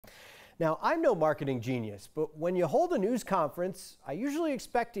Now, I'm no marketing genius, but when you hold a news conference, I usually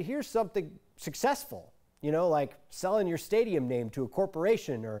expect to hear something successful, like selling your stadium name to a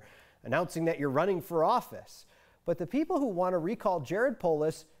corporation or announcing that you're running for office. But the people who want to recall Jared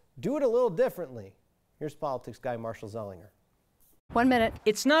Polis do it a little differently. Here's politics guy Marshall Zellinger. 1 minute.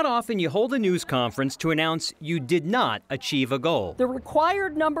 It's not often you hold a news conference to announce you did not achieve a goal. The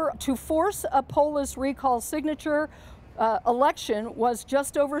required number to force a Polis recall signature election was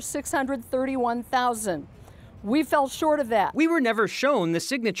just over 631,000. We fell short of that. We were never shown the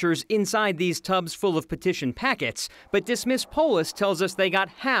signatures inside these tubs full of petition packets, but Dismiss Polis tells us they got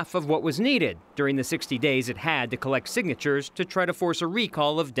half of what was needed during the 60 days it had to collect signatures to try to force a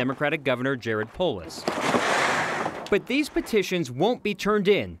recall of Democratic Governor Jared Polis. But these petitions won't be turned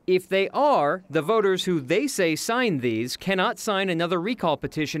in. If they are, the voters who they say signed these cannot sign another recall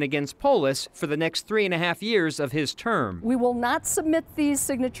petition against Polis for the next 3.5 years of his term. We will not submit these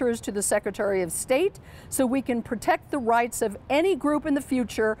signatures to the Secretary of State so we can protect the rights of any group in the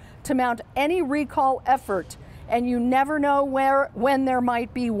future to mount any recall effort. And you never know when there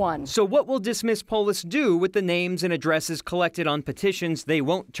might be one. So what will Dismiss Polis do with the names and addresses collected on petitions they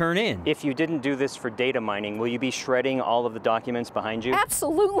won't turn in? If you didn't do this for data mining, will you be shredding all of the documents behind you?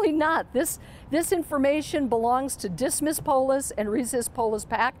 Absolutely not. This information belongs to Dismiss Polis and Resist Polis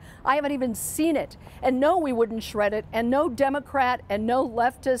PAC. I haven't even seen it. And no, we wouldn't shred it. And no Democrat and no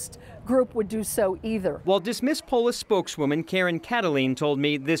leftist group would do so either. While Dismiss Polis spokeswoman Karen Cataline told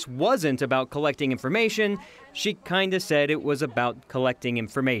me this wasn't about collecting information, she kind of said it was about collecting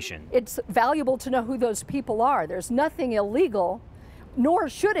information. It's valuable to know who those people are. There's nothing illegal, nor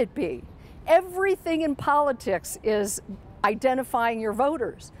should it be. Everything in politics is identifying your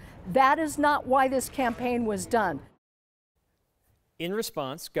voters. That is not why this campaign was done. In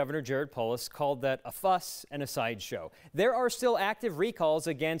response, Governor Jared Polis called that a fuss and a sideshow. There are still active recalls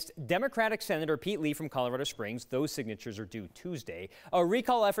against Democratic Senator Pete Lee from Colorado Springs. Those signatures are due Tuesday. A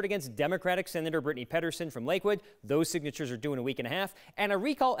recall effort against Democratic Senator Brittany Pedersen from Lakewood. Those signatures are due in a week and a half. And a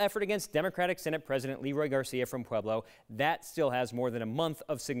recall effort against Democratic Senate President Leroy Garcia from Pueblo. That still has more than a month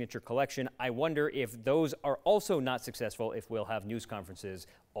of signature collection. I wonder if those are also not successful, if we'll have news conferences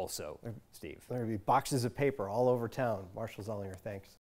also. Steve. There will be boxes of paper all over town. Marshall Zellinger, thanks.